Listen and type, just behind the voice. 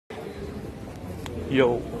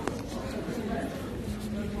Yo.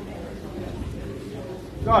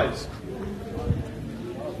 Guys,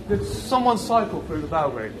 did someone cycle through the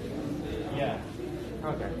Belgrade? Yeah.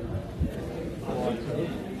 Okay.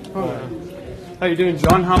 How you doing,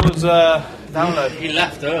 John? How was download? He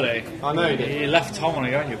left early. I know he did. He left Tom on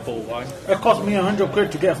a own, you ball boy. It cost me 100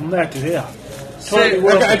 quid to get from there to here. So, Totally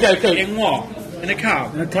worth it. Okay. In what? In a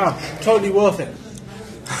cab? In a cab. Totally worth it.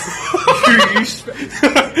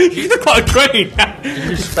 You look like a train.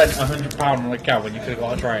 You spent £100 on a cab when you could have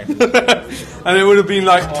got a train. And it would have been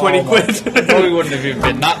like 20 quid. Probably wouldn't have even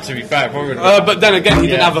been that, to be fair. Probably would have been But then again, he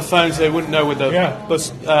didn't have a phone, so he wouldn't know where the Yeah.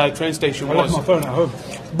 bus train station I left was. my phone at home.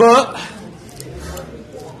 But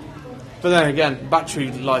then again,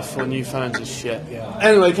 battery life for new phones is shit. Yeah.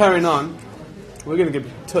 Anyway, carrying on. We're going to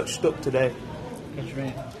get touched up today. What do you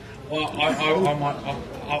mean? Well,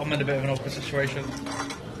 I'm in a bit of an awkward situation.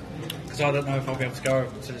 Because I don't know if I'll be able to go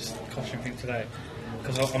to this costume thing today.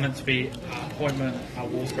 Because I'm meant to be at an appointment at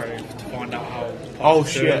Walsgrave to find out how... Oh,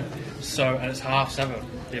 shit. So, and it's 7:30,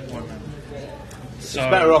 the appointment. So,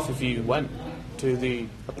 It's better off if you went to the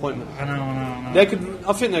appointment. I know.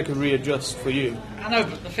 I think they could readjust for you. I know,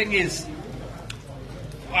 but the thing is,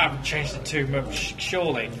 I haven't changed it too much,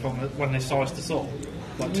 surely, from when they sized us up.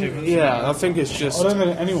 Like 2 months ago. Yeah, I think it's just... I don't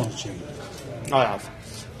think anyone's changed. I have.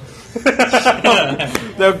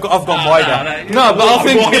 I've gone wider. No, but I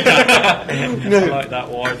think... I like that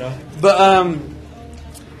wider. But,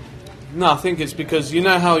 no, I think it's because, you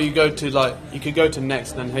know how you go to, like, you could go to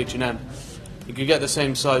Next and H&M. You could get the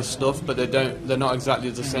same size stuff, but they're not exactly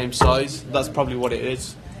the same size. That's probably what it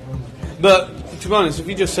is. But, to be honest, if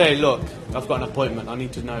you just say, look, I've got an appointment, I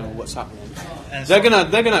need to know what's happening. They're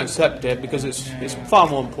gonna accept it because it's far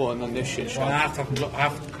more important than this shit. Well, I have to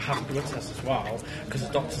have a blood test as well, because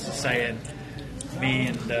the doctors are saying me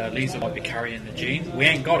and Lisa might be carrying the gene. We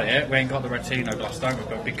ain't got it, we ain't got the retinoblastoma,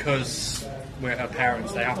 but because we're her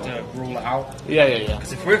parents, they have to rule it out. Yeah.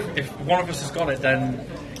 Because if one of us has got it, then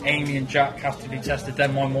Amy and Jack have to be tested,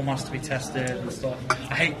 then my mum has to be tested and stuff.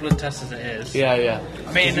 I hate blood tests as it is. Yeah.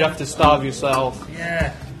 I mean, you have to starve yourself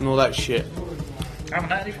Yeah. and all that shit. I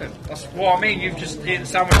haven't had anything. That's what I mean. You've just eaten a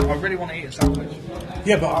sandwich. I really want to eat a sandwich.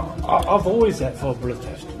 Yeah, but I've always had for a blood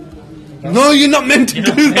test. No, you're not meant to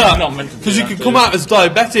do You're that. not meant to do Because you that, could dude. come out as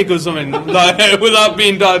diabetic or something like, without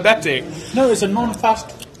being diabetic. No, it's a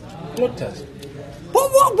non-fast blood test.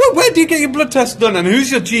 What, where do you get your blood test done and who's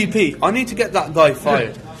your GP? I need to get that guy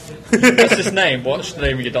fired. What's his name? What's the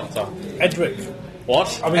name of your doctor? Edric.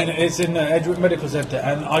 What? I mean, it's in Edric Medical Centre,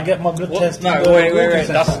 and I get my blood test. No, in the wait. Walking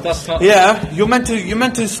Centre. That's not. Yeah, you're meant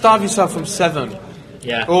to starve yourself from 7.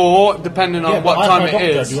 Yeah. Or depending on Yeah, what but time I asked my it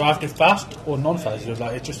doctor, is. do I have to fast or non-fast? He was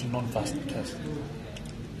like, it's just a non-fast test.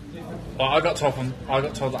 Well, I got told that I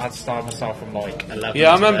had to starve myself from like 11.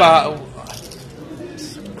 Yeah, I to remember.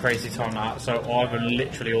 crazy time that. So I've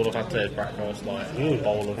literally all I've had to is breakfast, like a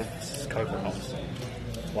bowl of coconut pops.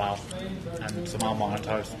 Wow. And some almond on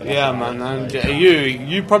toast. But Yeah, man, and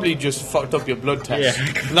you probably just fucked up your blood test. Yeah,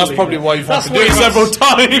 And that's probably why you've had That's to do it what several you-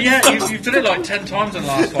 times. Yeah, you've done it like 10 times in the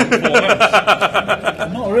last like 4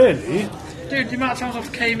 months. Not really. Dude, the amount of times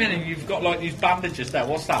I've came in and you've got like these bandages there.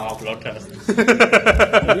 What's that? Our blood test.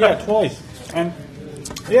 Yeah, twice. And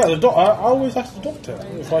yeah, I always ask the doctor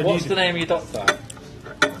if I What's need the name of your doctor?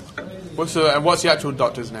 What's the actual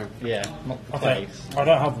doctor's name? Yeah, not the Okay, place. I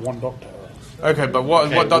don't have one doctor. Okay, but what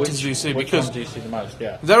Okay, doctors do you see? Which Because one do you see the most?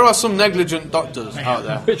 Yeah. there are some negligent doctors out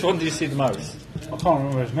there. Which one do you see the most? I can't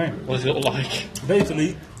remember his name. What does it look like?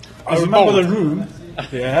 Basically, I Is he remember bald? the room.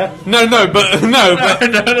 Yeah. No, but No,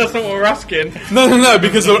 that's not what we're asking. no,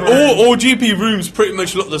 because all GP rooms pretty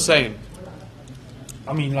much look the same.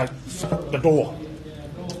 I mean, like, the door.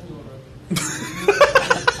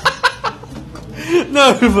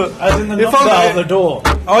 No, but As in the if number I- of the door.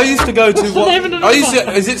 I used to go to the name of the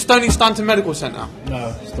is it Stony Stanton Medical Centre?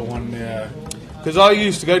 No, it's the one, Because I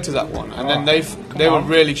used to go to that one, and then they were on.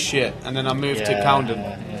 really shit, and then I moved to Cowden.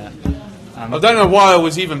 Yeah. I don't know why I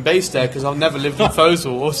was even based there because I've never lived in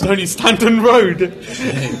Fossil or Stony Stanton Road.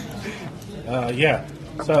 yeah.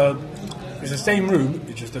 So, it's the same room,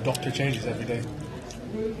 it's just the doctor changes every day.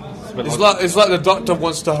 It's like the doctor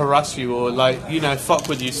wants to harass you or fuck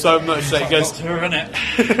with you so much that he goes. Doctor,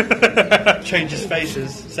 innit? Changes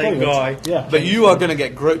faces, same Pretty much, guy. Yeah. But you are gonna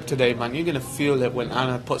get groped today, man. You're gonna feel it when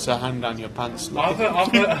Anna puts her hand down your pants. I've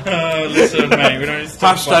listen, mate, we don't need to talk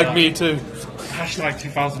about Hashtag that. me too. Hashtag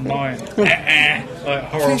 2009. Like, I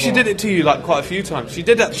horrible. think she did it to you like quite a few times. She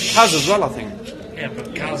did that to Kaz as well, I think. Yeah,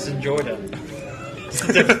 but Kaz enjoyed it. It's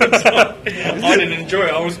a different time. I didn't enjoy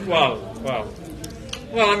it. I was, well.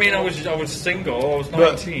 Well, I mean, I was single. I was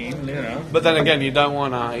 19. You know. But then again, you don't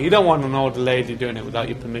want an older lady doing it without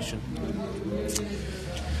your permission.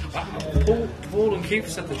 Paul and Keith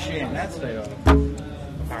said that she ain't there today, though.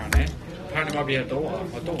 Apparently it might be her daughter.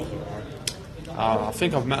 Her daughter's alright. I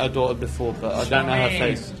think I've met her daughter before, but I don't know her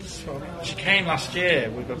face. She came last year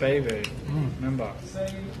with a baby. Remember?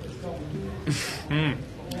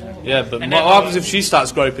 Yeah, but And what then- happens if she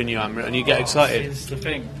starts groping you, Amrit, and you get excited? Here's the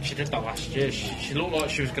thing. She did that last year. She looked like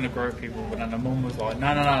she was going to grope people, but then her mum was like,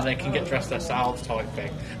 no, they can get dressed themselves type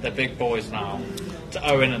thing. They're big boys now. To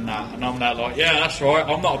Owen and that. And I'm there like, yeah, that's right.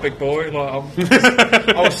 I'm not a big boy.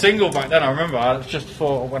 Like, I was single back then, I remember. It was just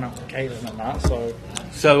before I went out with Caitlin and that, so...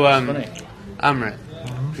 So, funny. Amrit,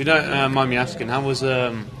 if you don't mind me asking, how was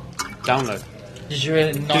Download? Did you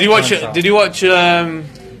really Did you watch it? Did you watch?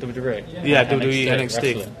 WWE? Yeah, WWE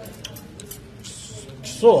NXT. wrestling.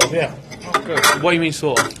 Sort of, yeah. Oh, good. What do you mean,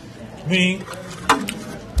 sort of? Me,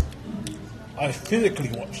 I physically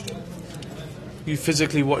watched it. You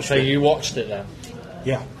physically watched So it? you watched it then?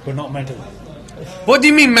 Yeah, but not mentally. What do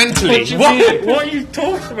you mean mentally? What do you mean? What are you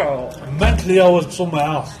talking about? Mentally, I was somewhere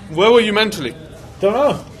else. Where were you mentally? Don't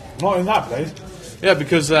know. Not in that place. Yeah,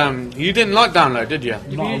 because you didn't like Download, did you?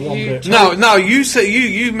 Not in one bit. No. You said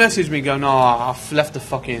you messaged me going, "No, I've left the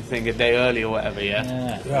fucking thing a day early or whatever."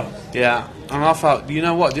 Yeah. Yeah. Yeah, and I thought, you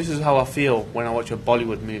know what? This is how I feel when I watch a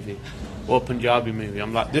Bollywood movie or a Punjabi movie.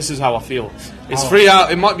 I'm like, this is how I feel. It's 3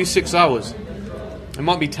 hours. It might be 6 hours. It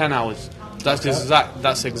might be 10 hours. That's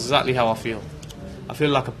exactly how I feel. I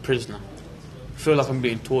feel like a prisoner. I feel like I'm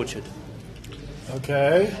being tortured.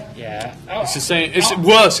 Okay. Yeah. It's the same. It's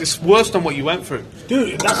worse. It's worse than what you went through.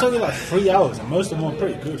 Dude, that's only like 3 hours, and most of them are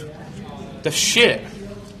pretty good. The shit.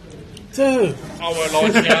 Dude. I won't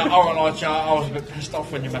lie to you. I was a bit pissed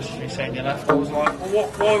off when you messaged me saying you left. I was like, well,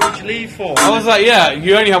 why would you leave for? I was like, yeah,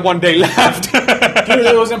 you only have 1 day left. Dude,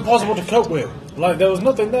 it was impossible to cope with. Like, there was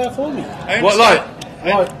nothing there for me. I What, understand.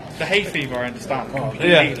 like- The hay fever, I understand completely.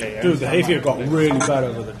 Yeah. Dude, the hay fever got really bad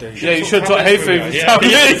over the day. Yeah, you should talk hay fever. Yeah.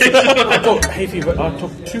 I took hay fever. I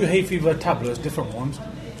took 2 hay fever tablets, different ones.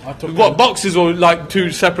 I took What, boxes or like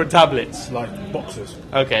 2 separate tablets? like boxes.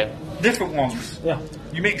 Okay. Different ones. Yeah.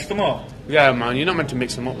 You mixed them up. Yeah, man, you're not meant to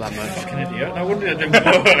mix them up that much. Fucking idiot. No wonder it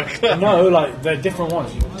didn't work. No, like they're different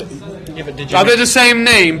ones. Yeah, but did you Are they the same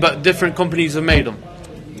name but different companies have made them?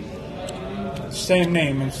 Same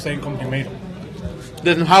name and same company made them.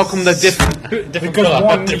 Then how come they're different? different Because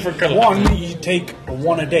colour? Different colour. one you take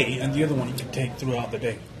one a day, and the other one you can take throughout the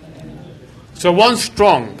day. So one's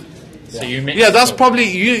strong. So you mixed Yeah, that's them. probably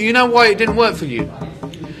you know why it didn't work for you.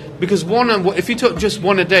 Because if you took just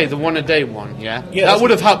one a day, the one a day one, Yeah, that that's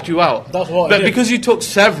would have helped you out. that's what I But did. because you took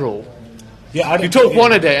several, Yeah, I you didn't took take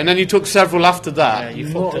one it. a day and then you took several after Yeah, that. you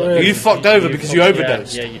Not fucked it. really. You fucked over because you fucked-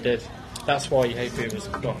 overdosed. Yeah, you did. That's why your hay fever was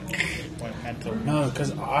gone. Went mental. No,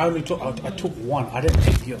 because I only took I took one. I didn't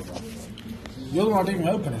take the other one. The other one I didn't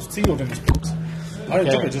even open. It's sealed in this box. I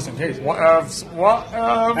didn't take it just in case. What?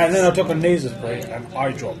 And then I took a nasal spray and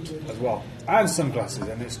eye dropped as well, and sunglasses,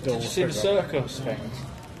 and it's still. Did you see the circus things?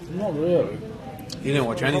 Not really. You didn't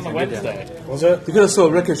watch On anything, the did you? Wednesday. Was it? Because I saw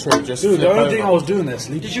Ricochet just Dude, the flip only thing over. I was doing there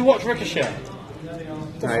sleeping. Did you watch Ricochet? No, you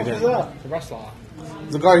What is didn't. that? The wrestler.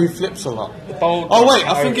 The guy who flips a lot. The bold. Oh wait,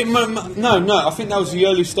 I guy. think it. No. I think that was the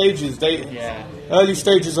early stages. Yeah. Early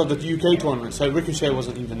stages of the UK tournament. So Ricochet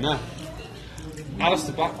wasn't even there.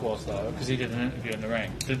 Alistair Black was though, because he did an interview in the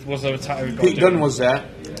ring. Was there a tattoo guy? Pete Dunne was there,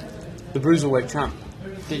 the bruiserweight champ.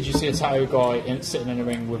 Did you see a tattoo guy sitting in the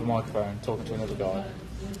ring with a microphone talking to another guy?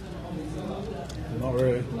 Not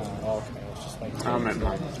really. No. Oh, okay. I was just making. I remember.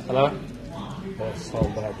 Hello. That's how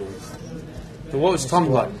bad it is. But what was Tom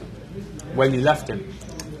like when you left him?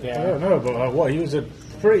 I don't know, but what? He was a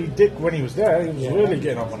pretty dick when he was there. He was really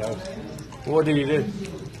getting on my nerves. What did he do?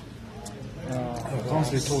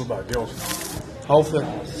 Constantly talking about girls. Hopefully.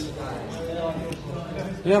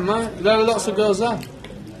 Yeah, man. There were lots of girls there.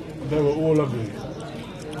 They were all ugly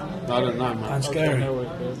I don't know, man. and scary.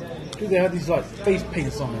 Dude, they had these like face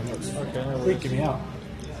paints on them. It was freaking me out.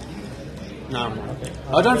 No, man.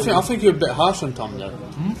 I think you're a bit harsh on Tom, though.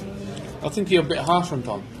 I think you're a bit harsh on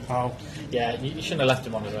Tom. How? Yeah, you shouldn't have left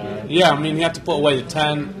him on his own. Yeah, I mean, he had to put away the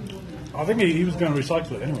tent. I think he was going to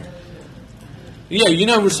recycle it anyway. Yeah, you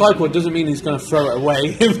know, recycle it doesn't mean he's going to throw it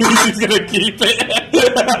away. It means he's going to keep it.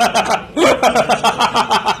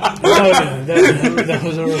 No, there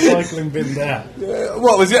was a recycling bin there.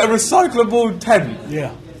 What, was it a recyclable tent?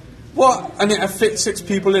 Yeah. What? And it fit 6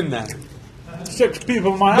 people in there? 6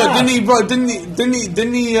 people in my But house. didn't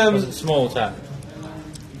he, Was it small tent?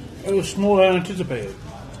 It was smaller than anticipated.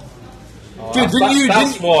 Dude,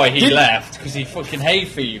 That's why he left, because he fucking hay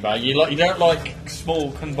fever. You don't like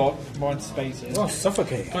small confined spaces. Oh,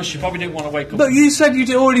 suffocating. Plus, you probably didn't want to wake up. But you said you'd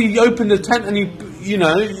already opened the tent and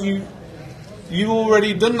you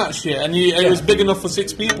already done that shit, and it was big enough for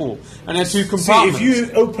 6 people, and there's 2 compartments. See,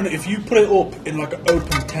 if you put it up in like an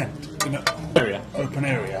open tent, in an open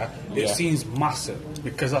area, it seems massive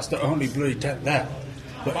because that's the only bloody tent there.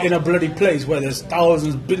 But in a bloody place where there's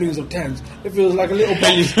thousands, billions of tents, it feels like a little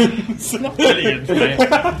It's not billions, mate.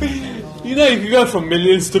 You know, you can go from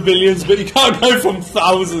millions to billions, but you can't go from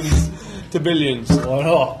thousands to billions. Why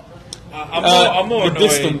not? I'm more the annoyed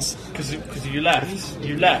distance. because you left.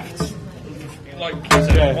 Like you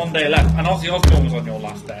said, 1 day left, and Ozzy Osbourne was on your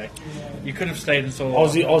last day. You could have stayed and saw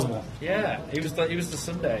Ozzy Osbourne. Yeah, he was the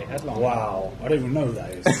Sunday headline. Wow, I don't even know who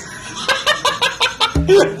that is.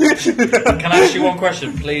 Can I ask you one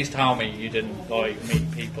question? Please tell me you didn't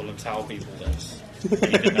meet people and tell people this. You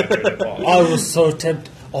didn't know who it was. I was so tempted.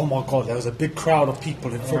 Oh my god, there was a big crowd of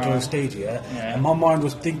people in front of the stage here, and my mind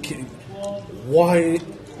was thinking, why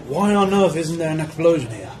on earth isn't there an explosion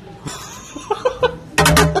here?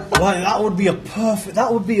 Like that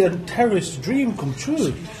would be a terrorist dream come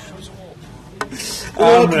true.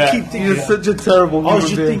 You're such a terrible I was human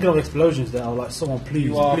just being. thinking of explosions there. I was like, someone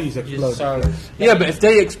please explode. Yeah, but if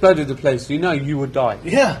they exploded the place, you would die.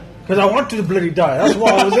 Yeah, because I wanted to bloody die. That's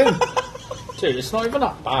what I was in. Dude, it's not even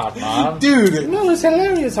that bad, man. Dude! No, it's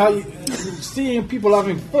hilarious how seeing people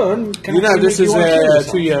having fun. This is a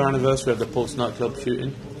 2-year anniversary of the Pulse nightclub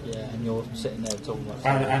shooting. Yeah, and you're sitting there talking about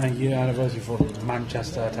and a year anniversary for the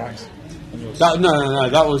Manchester attacks. No,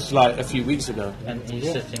 that was like a few weeks ago. And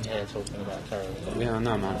he's sitting here talking about terrorism. Yeah, I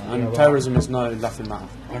know, man. And terrorism is no laughing matter.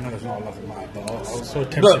 I know it's not a laughing matter, but I was so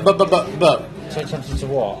tempted But So tempted to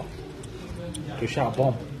what? to shout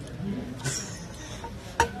bomb.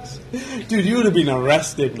 dude, you would have been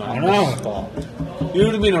arrested, man. I know. You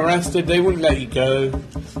would have been arrested. They wouldn't let you go.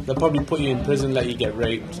 They'll probably put you in prison, let you get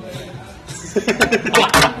raped.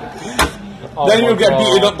 Then you'll get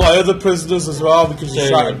beaten up by other prisoners as well because you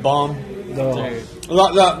shouted bomb. No.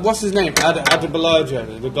 Like that, what's his name?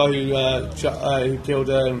 Adebolaja, the guy who killed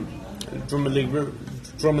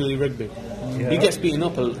Drummerly Rigby. Yeah. He gets beaten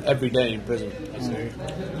up every day in prison.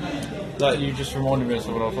 Like you just reminded me of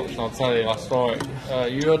something I was watching on telly last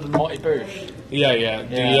night. You heard of Marty Boosh? Yeah.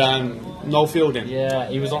 The Noel Fielding. Yeah,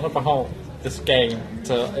 he was on about this game. It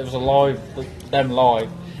was a live.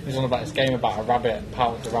 He was on about this game about a rabbit,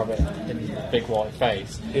 pouts a rabbit in a big white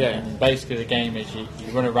face. Yeah. And basically the game is you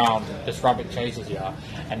run around, this rabbit chases you,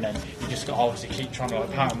 and then you just got to obviously keep trying to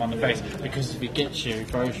pat him on the face, because if he gets you, he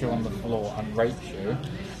throws you on the floor and rapes you.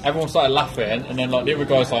 Everyone started laughing, and then the other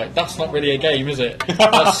guy's like, that's not really a game, is it?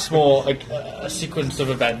 That's more a sequence of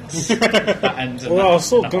events that ends in Well, I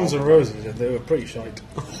saw Guns N' Roses and they were pretty shite.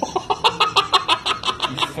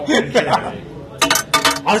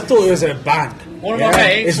 I thought it was a band. One of my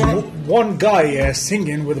mates. It's one guy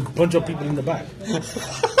singing with a bunch of people in the back.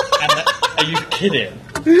 Are you kidding?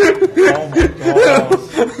 Oh my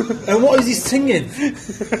god. And what is he singing?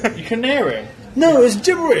 You can hear him. No, it's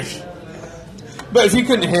gibberish. But if you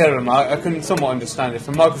couldn't hear him, I can somewhat understand it.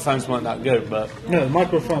 The microphones weren't that good, but... No, the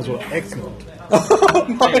microphones were excellent.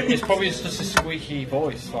 It's probably just a squeaky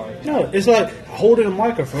voice. Like. No, it's like holding a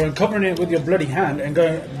microphone, covering it with your bloody hand, and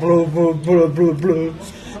going blue, blue, blue, blue, blue.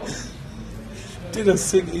 Did a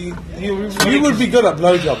sing... You would be good at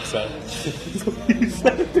blowjobs, though.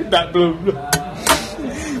 That blue...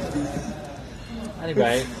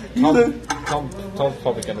 Anyway, Tom's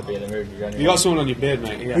probably going to be in the movie anyway. You got someone on your beard,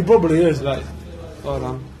 mate. Yeah. He probably is. Like, hold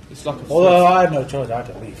on. It's like a... Although I had no choice, I had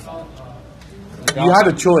to leave. You had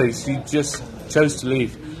a choice. You just chose to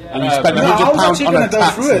leave. And you spent I was £100 actually on going a to go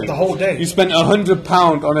taxi. through it the whole day. You spent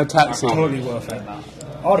 £100 on a taxi. Totally worth it.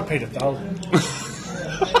 I would have paid $1,000.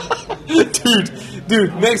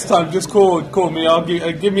 Dude, next time just call me. I'll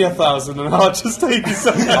give me 1,000 and I'll just take you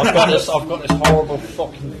something. I've got this horrible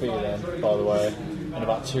fucking feeling, by the way, in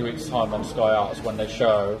about 2 weeks' time on Sky Arts when they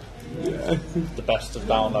show the best of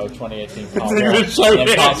Download 2018 part They're 1 gonna show and then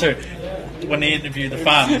it. part 2. When they interview the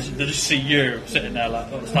fans, they just see you sitting there like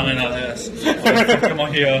standing like this. Come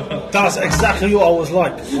on here. That's exactly what I was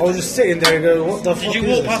like. I was just sitting there and going, what the fuck Did you is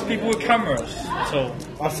walk this? past people with cameras? So,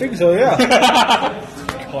 I think so, yeah.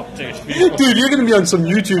 God, dude, it's beautiful. Dude, you're going to be on some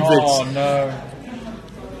YouTube vids. Oh no.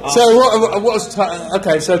 So what was...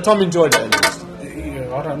 okay, so Tom enjoyed it at least.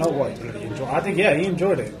 Yeah, I don't know what he bloody enjoyed. I think, yeah, he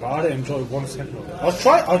enjoyed it, but I didn't enjoy 1 second of it.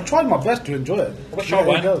 I tried my best to enjoy it. I wish There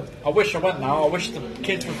you go. I went now. I wish the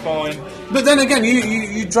kids were fine. But then again,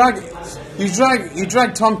 you You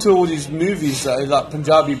drag Tom to all these movies that are like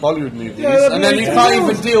Punjabi Bollywood movies, Yeah, and then you can't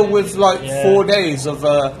even deal with like 4 days of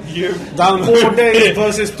down 4 days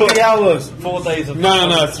versus 3 hours. 4 days of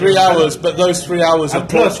No, 3 hours, but those 3 hours And of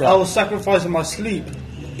plus, torture. I was sacrificing my sleep.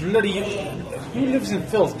 Bloody, who lives in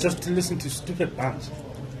filth just to listen to stupid bands?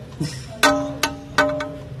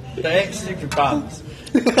 The ex-stupid bands.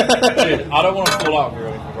 Dude, I don't want to fall out with you or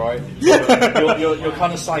anything, right? You're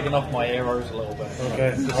kind of slagging off my heroes a little bit.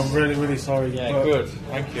 Okay, I'm really, really sorry. Yeah, but- good.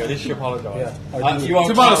 Thank you. At least you apologise. Yeah, I do. you are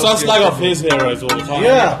To be honest, I entitled to slag your off his heroes all the time.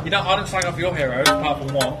 Yeah. You know, I don't slag off your heroes apart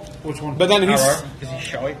from one. Which one? But then he's Arrow, because he's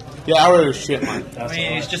shite. yeah, Arrow is shit, man. I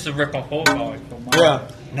mean, he's just a rip-off Hawkeye. From Marvel. Yeah,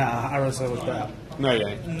 Nah, Arrow's was better. no,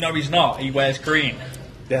 yeah. No, he's not. He wears green.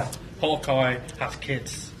 Yeah. Hawkeye has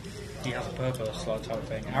kids. He has a purpose, like type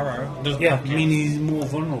thing. Arrow doesn't Yeah, have I kids. mean he's more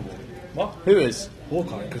vulnerable. What? Who is?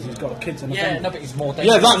 Hawkeye, because he's got kids and a Yeah, family. no, but he's more Yeah,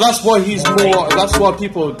 dangerous. that's why he's more. That's why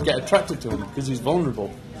people get attracted to him because he's vulnerable.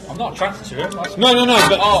 I'm not attracted to him. That's No,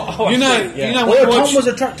 but Oh, I you know, see, yeah. you know Well, when you Tom watch. was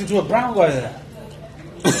attracted to a brown guy there.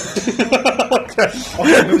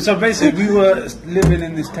 Okay, so basically we were living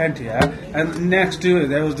in this tent here, and next to it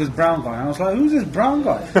there was this brown guy. And I was like, "Who's this brown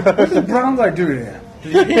guy? What's this brown guy doing here?"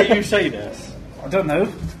 Did you hear you say this? I don't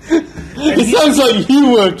know. It sounds like you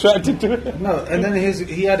were attracted to it. No, and then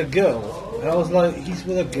he had a girl, and I was like, "He's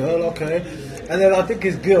with a girl, okay." And then I think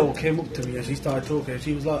his girl came up to me and she started talking. And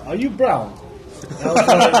she was like, "Are you brown?" And I was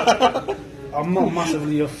like, "I'm not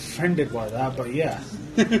massively offended by that, but yeah."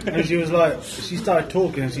 And she was like, she started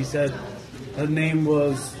talking and she said her name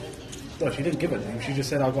was. Well, she didn't give a name. She just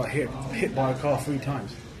said I got hit by a car 3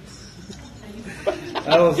 times.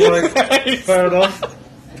 I was like, fair enough.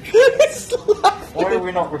 Why are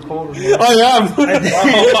we not recording this? I am.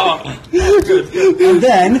 And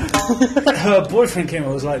then her boyfriend came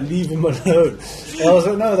and was like, leave him alone. And I was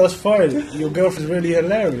like, no, that's fine. Your girlfriend's really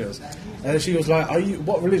hilarious. And she was like,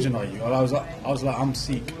 what religion are you? And I was like, I'm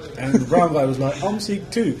Sikh. And the brown guy was like, I'm Sikh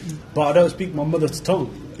too, but I don't speak my mother's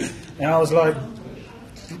tongue. And I was like,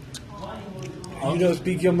 you don't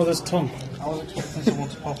speak your mother's tongue. I was expecting someone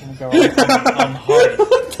to pop and go on high.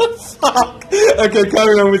 Okay,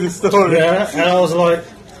 carry on with your story. Yeah, and I was like,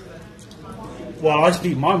 well, I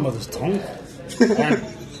speak my mother's tongue. And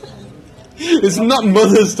It's not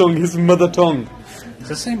mother's tongue, it's mother tongue. it's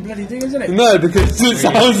the same bloody thing, isn't it? No, because it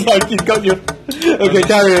sounds like you've got your. Okay,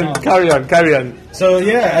 carry on. So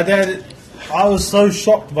yeah, and then I was so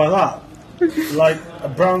shocked by that. Like a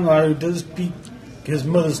brown guy who does speak his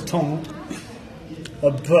mother's tongue,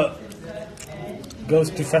 but goes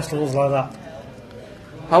to festivals like that.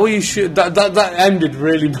 How are you sure that ended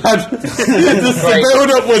really bad? The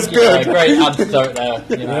build up was good. Yeah, great antidote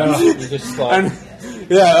there. You know, you just like.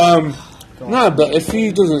 And no, but if he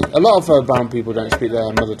doesn't, a lot of brown people don't speak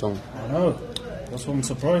their mother tongue. I know. That's what I'm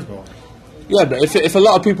surprised by. Yeah, but if a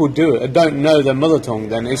lot of people do it and don't know their mother tongue,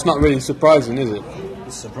 then it's not really surprising, is it?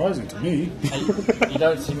 It's surprising to me. You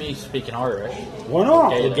don't see me speaking Irish. Why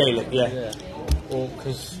not? Gaelic. yeah. Well,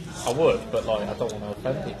 because I would, but like I don't want to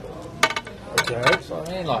offend people. Okay. So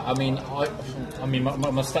I mean,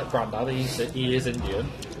 my step granddad, he is Indian,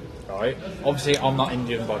 right? Obviously, I'm not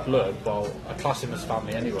Indian by blood, but I class him as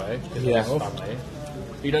family anyway. Yeah. His family.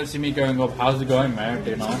 You don't see me going up, how's it going, mate?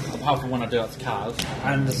 You know, apart from when I do that to Kaz.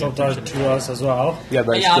 And sometimes to us as well. Yeah,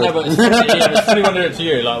 but it's Yeah, I know, good. but it's funny when I do it to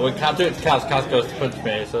you. Like when I do it to Kaz, Kaz goes to punch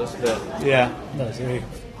me, so it's a bit. Yeah. No, see.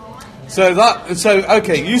 So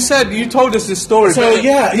okay, you told us this story. So, but,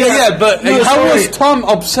 yeah, but no, how sorry. was Tom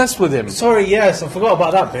obsessed with him? Sorry, yes, I forgot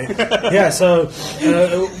about that bit. Yeah, so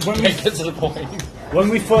Get to the point. when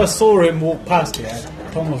we first saw him walk past here,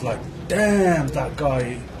 Tom was like, damn, that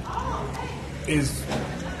guy he's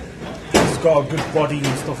got a good body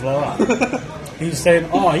and stuff like that. He was saying,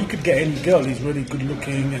 he could get any girl, he's really good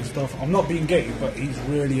looking and stuff. I'm not being gay, but he's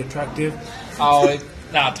really attractive.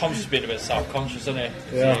 Tom's just being a bit self-conscious, isn't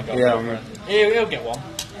he? Yeah. He'll get one.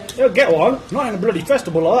 He'll get one, not in a bloody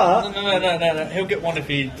festival like that. No. He'll get one if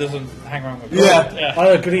he doesn't hang around with Yeah. girls. I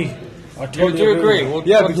agree. I Do you totally agree? with Well,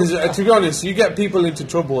 Yeah, because to be honest, you get people into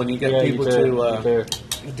trouble and you get people to.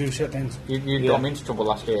 you. Do shit things. You got me into trouble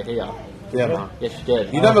last year here. Yeah, man. Yes, you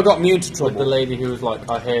did. You never got me into With trouble. the lady who was like,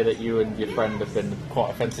 I hear that you and your friend have been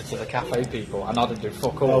quite offensive to the cafe people, and I didn't do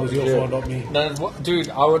fuck all. That was your Dude. fault, not me. No, what, dude,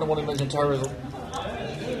 I wouldn't want to mention terrorism.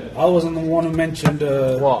 I wasn't the one who mentioned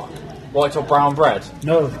What? White or brown bread?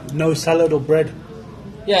 no salad or bread.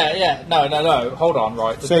 Yeah, no. Hold on,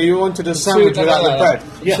 right. So you wanted a sandwich without the bread?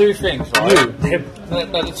 The two things, right? Him.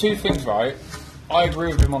 No, the two things, right, I agree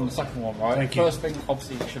with him on the second one, right? Thank you. First thing,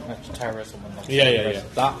 obviously, you shouldn't mention terrorism and Yeah. terrorism.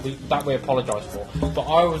 That we apologise for. But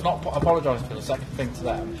I was not apologising for the second thing to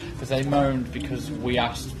them because they moaned because we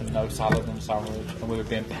asked for no salad and sandwich and we were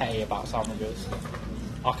being petty about sandwiches.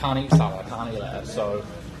 I can't eat salad, I can't eat lettuce, so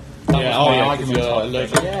that was my 'cause argument. you're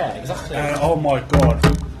allergic. Yeah, exactly. Oh my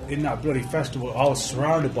god! In that bloody festival, I was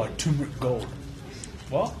surrounded by turmeric gold.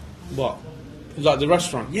 What? What? Like the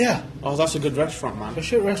restaurant? Yeah, Oh, that's a good restaurant, man. a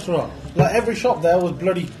shit restaurant. Like every shop there was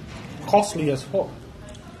bloody costly as fuck.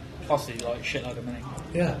 Costly, like shit load of money.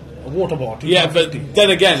 Yeah, a water bottle. Yeah, but $2.50. then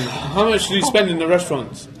again, how much do you spend in the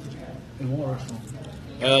restaurants? In what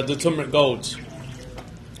restaurant? The turmeric golds.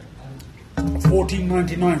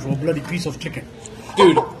 $14.99 for a bloody piece of chicken.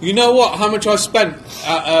 Dude, you know what? How much I spent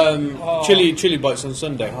at Chili Bites on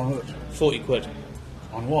Sunday? How much? 40 quid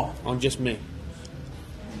On what? on just me.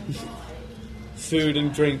 Food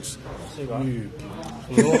and drinks. You.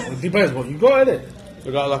 It depends what you got in it.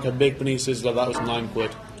 We got like a big penne sizzler, that was 9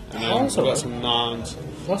 quid. And then That's we got alright. some naans.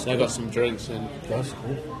 That's Then I good. got some drinks in. That's cool.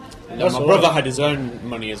 And then That's my all brother right. had his own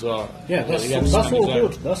money as well. Yeah, that's He had to that's spend all his own.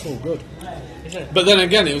 good. That's all good. But then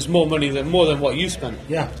again, it was more than what you spent.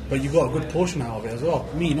 Yeah, but you got a good portion out of it as well.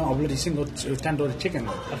 Me, not a bloody single $10 chicken.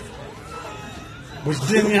 Which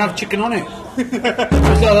didn't even have chicken on it.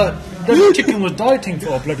 The chicken was dieting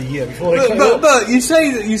for a bloody year before they cut it up. But you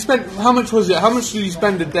say that you spent. How much was it? How much did you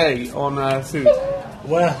spend a day on food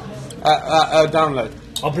Where at Download?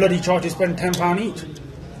 I bloody tried to spend £10 each.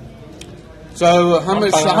 So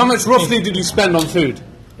how much roughly did you spend on food?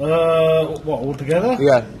 What, altogether?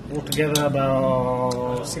 Yeah, Altogether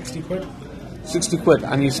about 60 quid. 60 quid,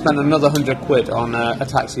 and you spent another 100 quid on a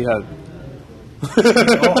taxi home. I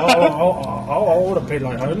would have paid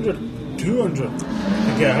like 100, 200 to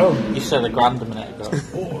get home. You said $1,000 a minute ago.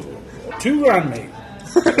 Oh, $2,000, mate.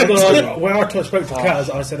 Although, when I spoke to Kaz,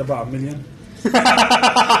 I said about $1 million.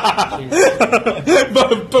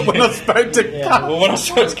 but when I spoke to Yeah, well, when I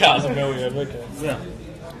spoke to Cat, it was $1 million. Okay. Yeah.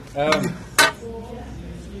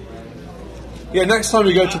 yeah, next time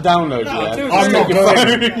we go to Download, dude, I'm not Dude,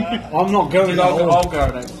 going. I'm not going at all. I'll go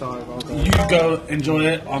next time. I'll go. You go, enjoy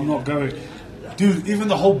it. I'm not going. Dude, even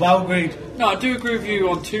the whole Belgrade. No, I do agree with you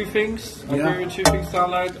on two things. I Yeah. agree with two things,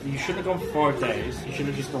 Download. You shouldn't have gone for 5 days. You should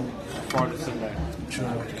have just gone Friday, Sunday.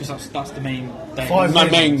 Because that's the main day. 5 My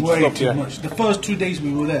days main is way stop, too yeah. much. The first 2 days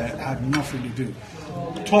we were there had nothing to do.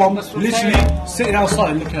 Tom, That's what I'm literally saying. sitting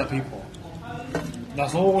outside looking at people.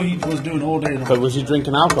 That's all he was doing all day long. But was he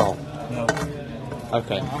drinking alcohol? No.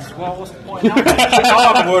 Okay. Well, what's the point now?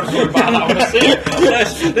 I'll have a word for you about that.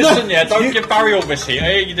 Honestly. Listen, yeah, don't give Barry all this here.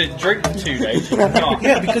 Hey, you didn't drink for 2 days. You can't.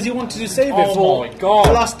 Yeah, because he wanted to save it Oh for my God.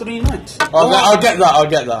 the last 3 nights. I'll get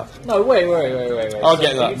that. No, wait. I'll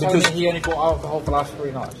get that, You told because- me he only bought alcohol for the last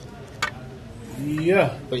 3 nights.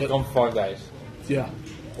 Yeah. But you've gone for 5 days. Yeah.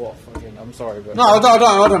 What? Fucking, I'm sorry, but... No,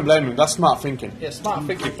 I don't blame him. That's smart thinking. Yeah, smart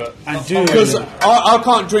thinking, but... And do Because I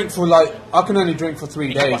can't drink for I can only drink for 3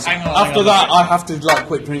 Yeah, days. but hang on, After hang on. that, I have to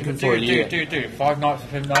quit drinking for a year. Dude. 5 nights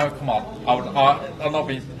with him, no, come on. I'll not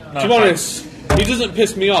be... No, To be honest, he doesn't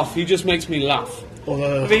piss me off. He just makes me laugh.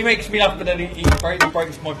 Although, He makes me laugh, but then he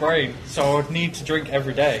breaks my brain. So I would need to drink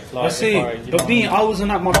every day. Like, I see. if you But know me, what I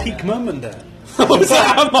wasn't at my peak moment there. Was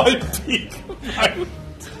that at my peak?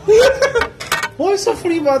 What is so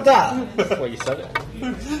funny about that? I mean? Well, you said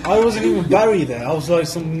it. I wasn't even Barry there. I was like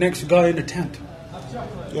some next guy in the tent.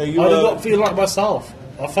 Yeah, you I did not feel like myself.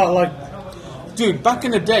 I felt like, Dude, back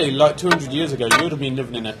in the day, like 200 years ago, you would have been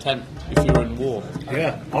living in a tent if you were in war.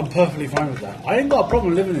 yeah, I'm perfectly fine with that. I ain't got a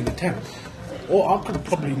problem living in the tent. Or I could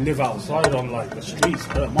probably live outside on like the streets.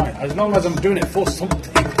 I don't mind. As long as I'm doing it for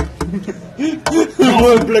something. Not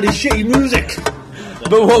for bloody shitty music.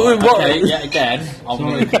 But what? Okay, yet again, I'm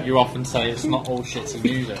going to cut you off and say it's not all shitty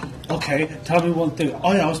music. Okay, tell me one thing.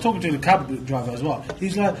 Oh yeah, I was talking to the cab driver as well.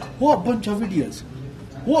 He's like, what a bunch of idiots.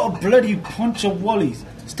 What a bloody bunch of wallies.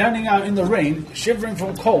 Standing out in the rain, shivering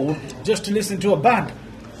from cold, just to listen to a band.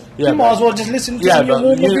 Yeah, you might but- as well just listen to Yeah, when you but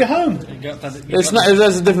warm up you- your home. It's not.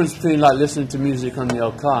 There's a difference between like listening to music on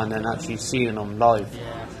your car and then actually seeing them live.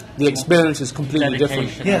 The experience is completely Dedication.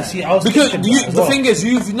 different. Yeah, see, I was Because thinking that as the well. thing is,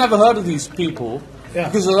 you've never heard of these people. Yeah.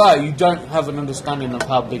 Because of that, you don't have an understanding of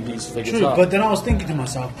how big these figures True, are. but then I was thinking to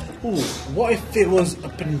myself, ooh, what if it was a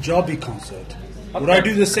Punjabi concert? Would I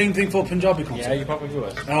do the same thing for a Punjabi concert? Yeah, you probably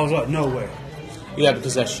would. And I was like, no way. Yeah,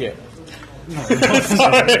 because they're shit. No,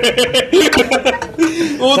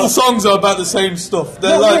 All the songs are about the same stuff.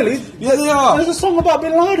 They're Not like, really. yeah, they are. There's a song about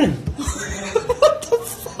Bin Laden.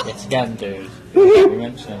 It's again, dude. We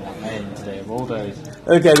mentioned that name today of all days.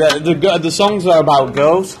 Okay, the songs are about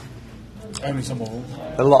girls. Only some of them.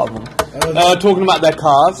 A lot of them. Talking about their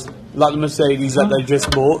cars. Like the Mercedes that they just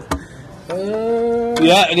bought.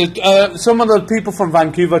 Yeah, some of the people from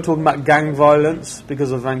Vancouver are talking about gang violence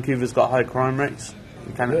because of Vancouver's got high crime rates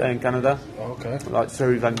in Canada. Okay. Like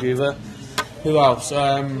Surrey, Vancouver. Who else?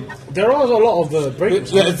 There are a lot of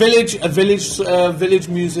breakers. Yeah, village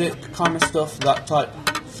music kind of stuff. That type.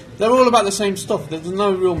 They're all about the same stuff. There's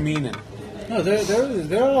no real meaning. No,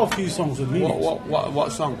 there are a few songs with meanings.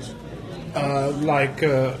 What songs? Like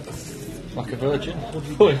Like a virgin?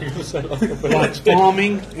 What are you going to say? Like a virgin? like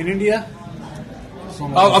farming in India.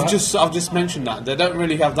 Something like I've that. just mentioned that they don't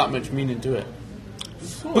really have that much meaning to it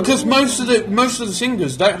because most of the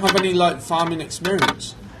singers don't have any like farming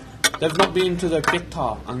experience. They've not been to the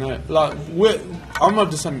guitar and I'm a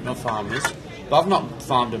descendant of farmers, but I've not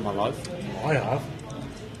farmed in my life. I have.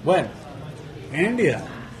 When? In India.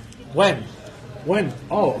 When? When?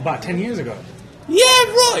 Oh, about 10 years ago. Yeah,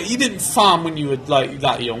 right. You didn't farm when you were like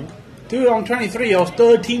that young. Dude, I'm 23. I was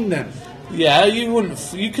 13 then. Yeah, you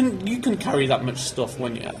wouldn't. You can carry that much stuff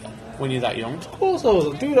when you're that young. Of course I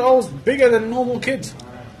was. Dude, I was bigger than normal kids.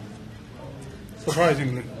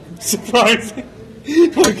 Surprisingly. Surprising.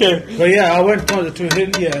 Okay. But yeah, I went to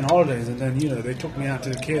India on holidays, and then they took me out to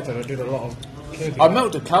the theatre. I did a lot of theatre. I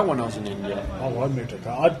milked a cow when I was in India. Oh, I milked a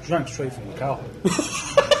cow. I drank straight from the cow.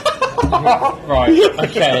 Right,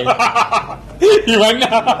 okay. You went.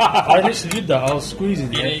 I literally did that. I was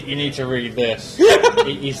squeezing it. You need to read this.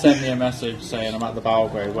 He sent me a message saying, I'm at the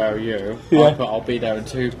Belgrade, where are you? Yeah. I put, I'll be there in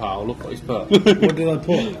 2, pal. Look what he's put. What did I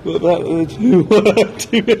put?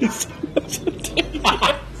 2 minutes.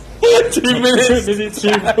 2 minutes. 2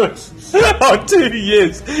 months. Oh, 2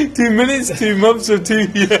 years. 2 minutes, 2 months, or 2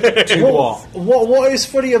 years. 2 what? What is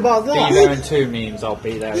funny about Be that? there in 2 means I'll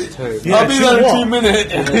be there in 2. Yeah, I'll be there in what? 2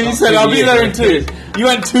 minutes. You not said 2 I'll be years, there in yeah. 2. You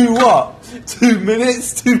went 2 what? 2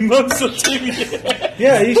 minutes, 2 months, or 2 years?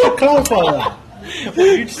 Yeah, you should clarify that.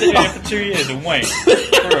 Well, you'd sit here for 2 years and wait for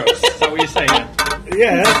us. Is that what you're saying?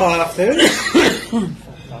 Yeah, if I have to.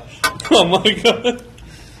 Oh my god.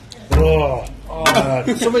 Oh,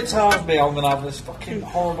 Something tells me I'm going to have this fucking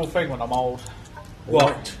horrible thing when I'm old.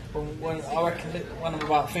 what? When I reckon when I'm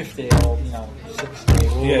about 50 or 60,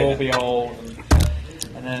 we'll all be old.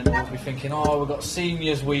 And then we'll be thinking, oh, we've got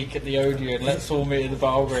seniors week at the Odeon, let's all meet in the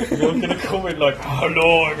Belgrade. You're going to come in like,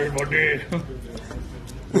 hello everybody.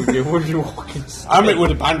 Would you walk in? Amit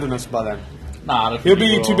would abandon us by then. Nah, He'll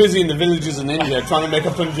be too busy in the villages in India trying to make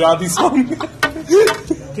a Punjabi song.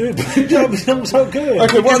 Dude, Punjabi songs so good.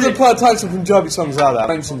 Okay, what other types of Punjabi songs are there?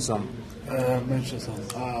 Mention some. Mention some.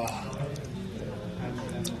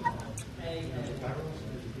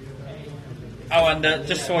 Oh, and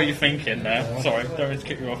just so you're thinking there, sorry, don't mean to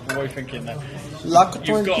kick you off, but what are you thinking there? Lock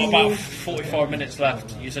You've got 20. about 45 minutes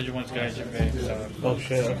left. You said you wanted to go into me, so... Oh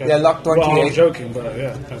shit, okay. Yeah, Lock Well, I'm 28. joking, but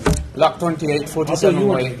yeah. Lock 28, I thought 47 you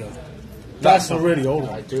wanted to way. go. That's a really old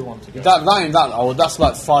I one. do want to go. That ain't that old. That's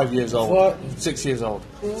like 5 years old, What? 6 years old.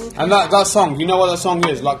 And that song, you know what that song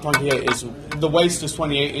is? Lock 28 is the waist is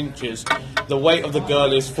 28 inches, the weight of the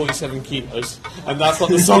girl is 47 kilos, and that's what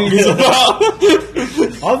the song is about.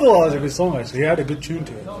 I thought that was a good song actually. He had a good tune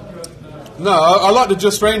to it. No, I like the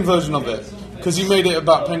Just Rain version of it because he made it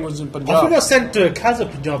about penguins in I think Punjab. I sent Kaz a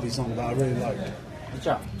Punjabi song that I really liked. Good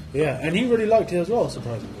job. Yeah, and he really liked it as well,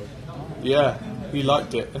 surprisingly. Yeah, he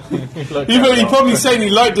liked it. He probably saying he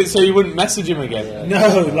liked it so he wouldn't message him again.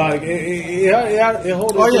 No, like, he had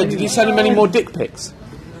Oh yeah, did he send him any more dick pics?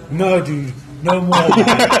 No, dude, no more. Like,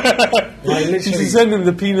 Did literally. he send him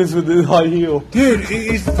the penis with the high heel? Dude,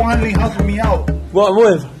 he's finally helping me out What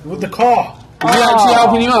with? with the car. Is he actually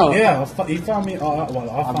helping you out? Yeah, he found me. I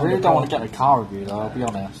found I really the don't car. want to get a car review though, I'll be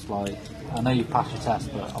honest. Like, I know you passed your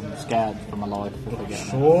test, but I'm scared for my life if I get it.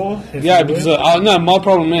 Sure. if Yeah, you because will. no, my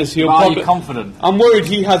problem is he'll Are probably. you confident? I'm worried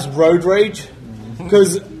he has road rage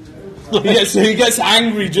because he gets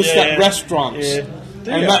angry just at restaurants. Yeah.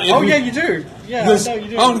 And that- Oh yeah, you do. Yeah, Because I know you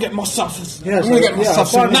do. I want to get myself. Yeah, I'm going to get yeah, myself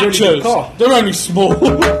I some find a really good car. nachos. They're only small.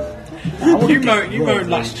 You mowed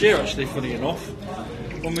last year, actually, funny enough.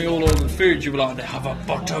 When we all ordered food, you were like, they have a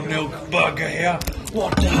buttermilk burger here.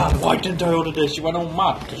 What the hell? Why didn't I order this? You went all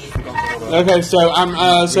mad because you forgot to order it. Okay, so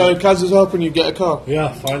Kaz is helping you get a car.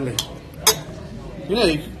 Yeah, finally. You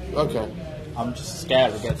know, okay. I'm just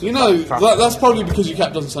scared of getting You know that's probably because you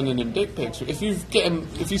kept on sending him dick pics. If you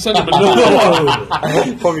send him another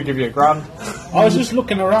one, probably give you $1,000. I was just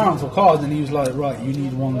looking around for cars, and he was like, "Right, you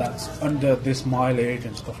need one that's under this mileage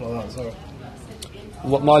and stuff like that." So,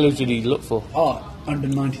 what mileage did he look for? under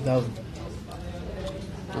 90,000.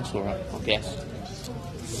 That's all right, I guess.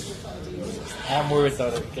 I'm worried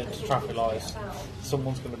though that we get to traffic lights,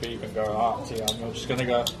 someone's going to beep and go out to you, and you're just going to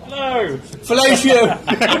go, no! Fellatio!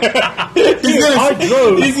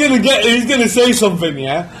 he's gonna say something,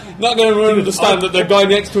 yeah? Not gonna understand that the guy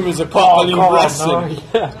next to him is a cop and he's wrestling.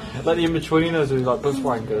 No, yeah. Like the in-betweeners who like bus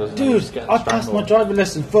wankers. Dude, I passed my driving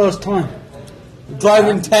lesson first time.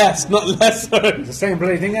 Driving test, not lesson. It's the same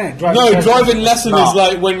bloody thing, ain't it? Driving lesson is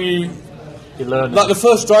like when you learn. like the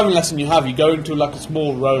first driving lesson you have. You go into like a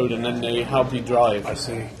small road and then they help you drive. I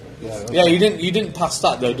see. Yeah, you didn't pass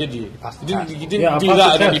that though, did you? You didn't I do passed that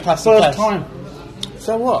the and then you test passed the first test. time.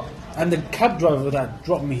 So what? And the cab driver that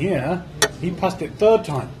dropped me here, he passed it third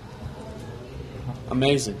time.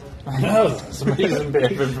 Amazing. No. It's an amazing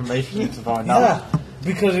bit of information to find out. Yeah.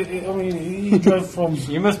 Because, he drove from...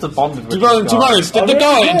 You must have bonded with To be honest, did the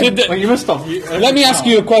guy... Well, you must have. Let me ask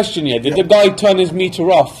you a question here. Did the guy turn his meter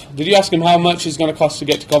off? Did you ask him how much it's going to cost to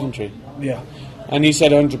get to Coventry? Yeah. And he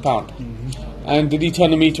said £100. And did he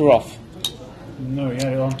turn the meter off? No, he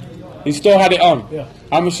had it on. He still had it on? Yeah.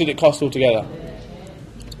 How much did it cost altogether?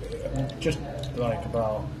 Just like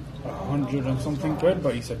about 100 and something quid,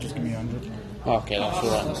 but he said just give me 100. Okay, that's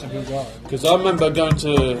alright. That's a good guy. Because I remember going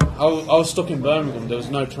to... I was stuck in Birmingham, there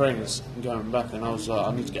was no trains going back, and I was like,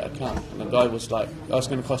 I need to get a cab. And the guy was like, that's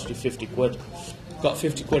going to cost you 50 quid. Got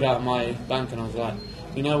 50 quid out of my bank, and I was like,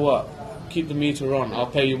 you know what? Keep the meter on, I'll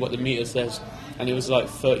pay you what the meter says. And it was like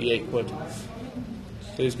 38 quid.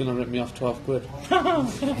 So he's going to rip me off 12 quid.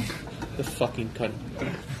 The fucking cunt.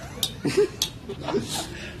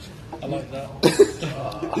 I like that.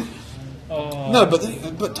 No,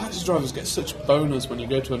 but taxi drivers get such bonus when you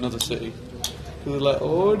go to another city. Because they're like,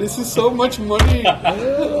 oh, this is so much money. Yeah,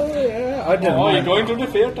 I didn't Oh, you're mind. going to the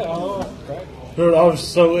theatre? Oh, great. Dude, I was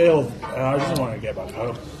so ill, and I just wanted to get back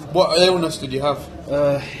home. What illness did you have?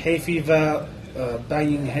 Hay fever,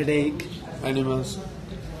 banging headache. Animals.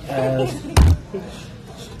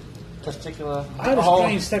 Testicular. I had a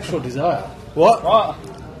strange sexual desire. What? What?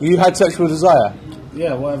 You had sexual desire?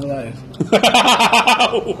 Yeah, whatever that is.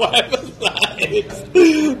 Whatever that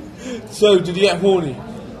is. So, did you get horny?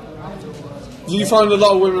 Did you find a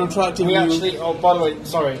lot of women attractive? We actually, oh, by the way,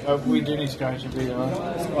 sorry, we do need to go into video.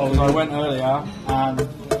 Oh, I went earlier, and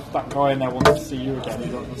that guy in there wanted to see you again.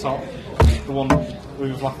 He's at the top. The one who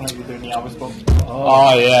was laughing at you doing the Elvis bump.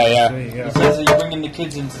 Oh, yeah. There you He go. says, are you bringing the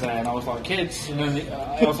kids in today? And I was like, kids? And then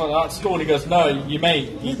I was like, that's school. And he goes, no, you mate.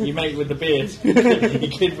 You mate with the beard. You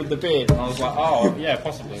kid with the beard. And I was like, oh, yeah,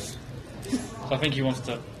 possibly. So I think he wants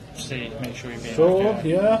to make sure you're being Sure, okay.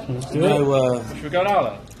 yeah, let's do it. No, Should we go now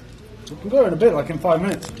then? We can go in a bit, like in 5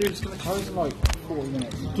 minutes. Dude, it's going to close in like 40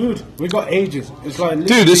 minutes. Dude, we got ages. It's like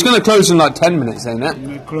dude, it's going to close in like 10 minutes, ain't it?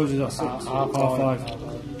 It closes at 6, half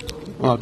 5.